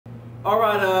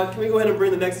Alright, can we go ahead and bring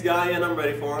the next guy in? I'm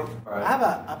ready for him. I have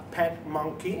a pet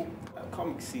monkey. Call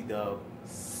me C-Dub.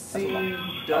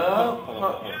 C-Dub?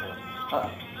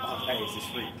 Hey, it's a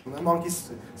freak. The monkey's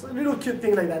it's a little cute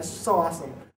thing like that. It's so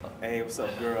awesome. Hey, what's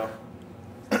up, girl?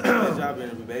 Good job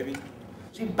interview, baby.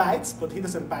 She bites, but he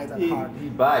doesn't bite that hard. He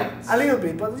bites. A little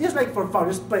bit, but just like for fun,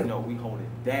 just playing. No, we hold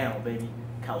it down, baby.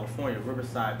 California,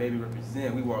 Riverside, baby,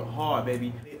 represent. We work hard,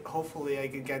 baby. Hopefully I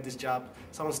can get this job.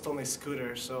 Someone stole my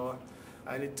scooter, so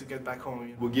I need to get back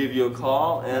home. We'll give you a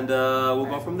call and we'll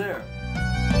go from there.